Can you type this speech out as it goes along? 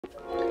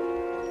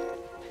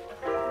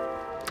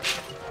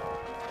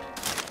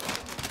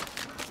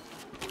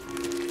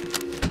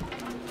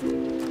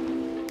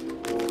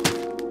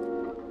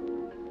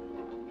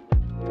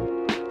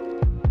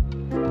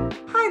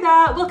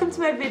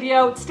welcome to my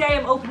video. Today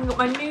I'm opening up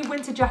my new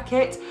winter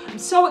jacket. I'm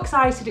so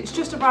excited, it's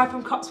just arrived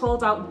from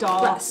Cotswolds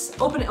Outdoor. Let's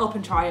open it up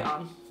and try it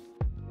on.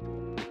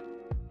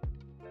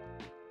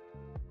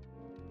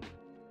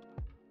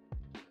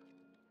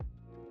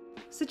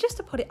 So just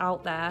to put it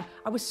out there,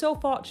 I was so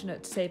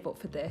fortunate to save up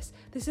for this.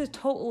 This is a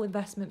total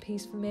investment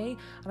piece for me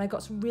and I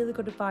got some really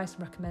good advice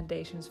and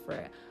recommendations for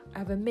it. I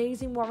have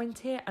amazing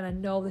warranty and I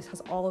know this has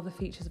all of the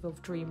features of a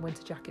dream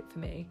winter jacket for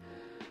me.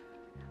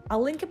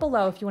 I'll link it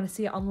below if you want to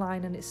see it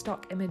online and its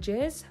stock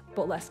images,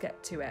 but let's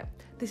get to it.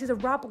 This is a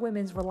Rab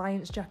Women's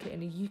Valiance Jacket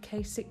in a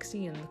UK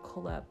 16 in the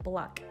colour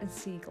black and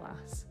sea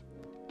glass.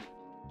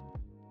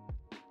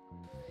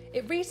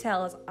 It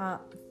retails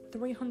at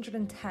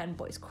 £310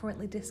 but it's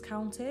currently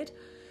discounted.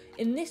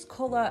 In this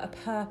colour, a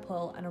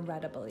purple and a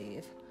red I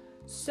believe.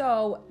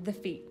 So the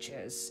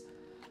features.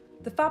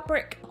 The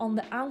fabric on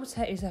the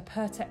outer is a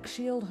Pertex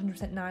Shield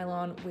 100%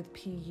 nylon with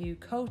PU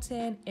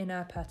coating,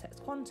 inner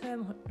Pertex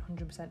Quantum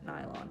 100%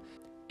 nylon.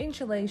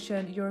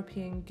 Insulation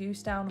European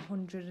Goose Down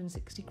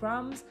 160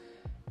 grams,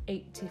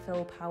 80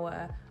 fill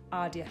power,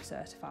 R.D.S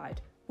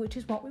certified, which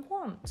is what we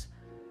want.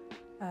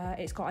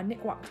 It's got a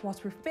knit wax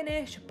waterproof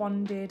finish,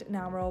 bonded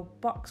narrow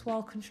box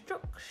wall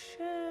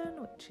construction,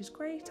 which is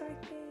great I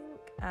think.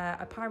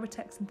 A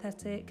Pyrotex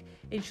synthetic,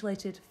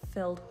 insulated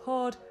filled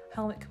hood,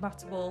 helmet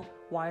compatible,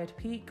 wired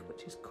peak,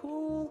 which is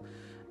cool.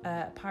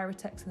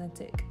 Pyrotex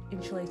synthetic,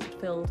 insulated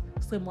filled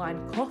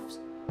slimline cuffs,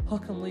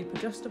 hook and loop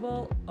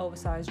adjustable,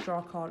 oversized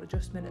drawcord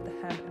adjustment at the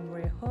hem and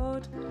rear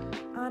hood,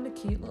 and a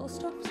cute little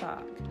stuff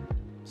sack.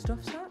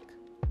 Stuff sack?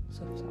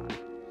 Stuff sack.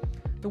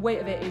 The weight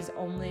of it is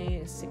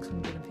only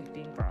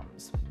 615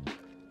 grams.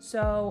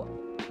 So,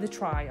 the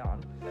try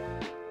on.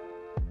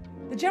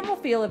 The general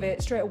feel of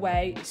it straight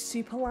away is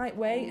super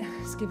lightweight.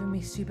 It's giving me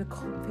super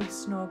comfy,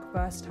 snug,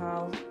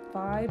 versatile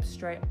vibes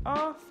straight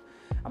off.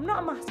 I'm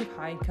not a massive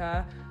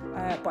hiker,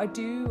 but I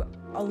do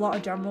a lot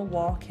of general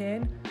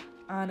walking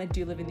and I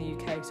do live in the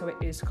UK, so it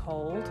is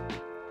cold.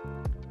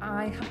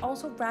 I have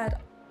also read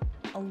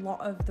a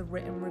lot of the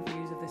written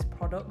reviews of this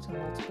product on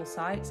multiple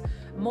sites.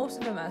 Most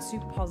of them are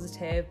super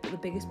positive, but the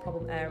biggest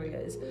problem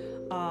areas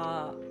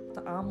are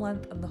the arm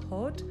length and the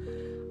hood.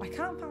 I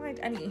can't find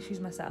any issues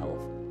myself.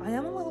 I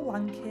am a little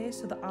lanky,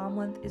 so the arm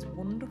length is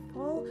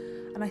wonderful,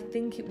 and I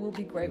think it will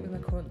be great with my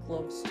current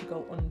gloves to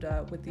go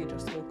under with the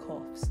adjustable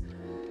cuffs.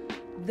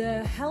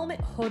 The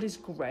helmet hood is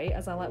great,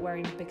 as I like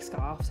wearing big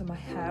scarves and my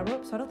hair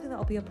up, so I don't think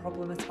that'll be a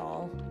problem at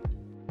all.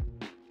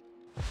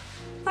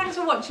 Thanks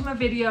for watching my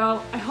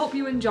video. I hope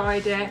you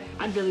enjoyed it.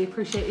 I'd really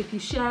appreciate it if you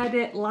shared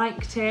it,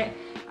 liked it,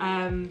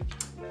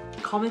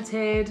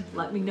 commented,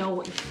 let me know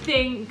what you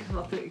think,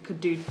 what you could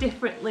do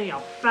differently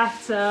or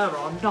better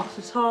or not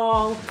at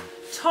all.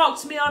 Talk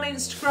to me on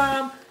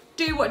Instagram,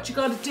 do what you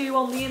gotta do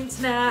on the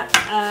internet.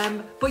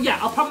 But yeah,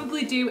 I'll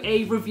probably do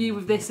a review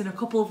of this in a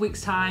couple of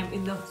weeks' time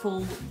in the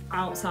full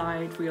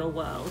outside real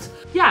world.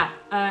 Yeah,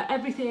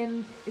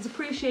 everything is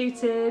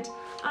appreciated.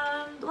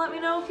 And let me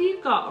know if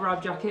you've got a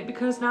Rab jacket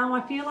because now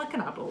I feel like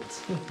an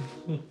adult.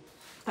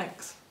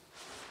 Thanks.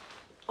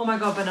 Oh my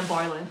god, Ben, I'm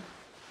boiling.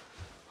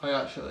 Oh,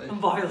 actually? I'm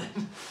boiling.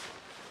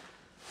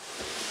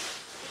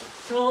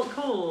 Do I look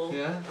cool?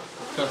 Yeah?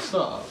 Can I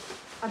start?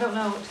 I don't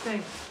know what to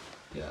think.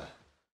 Yeah.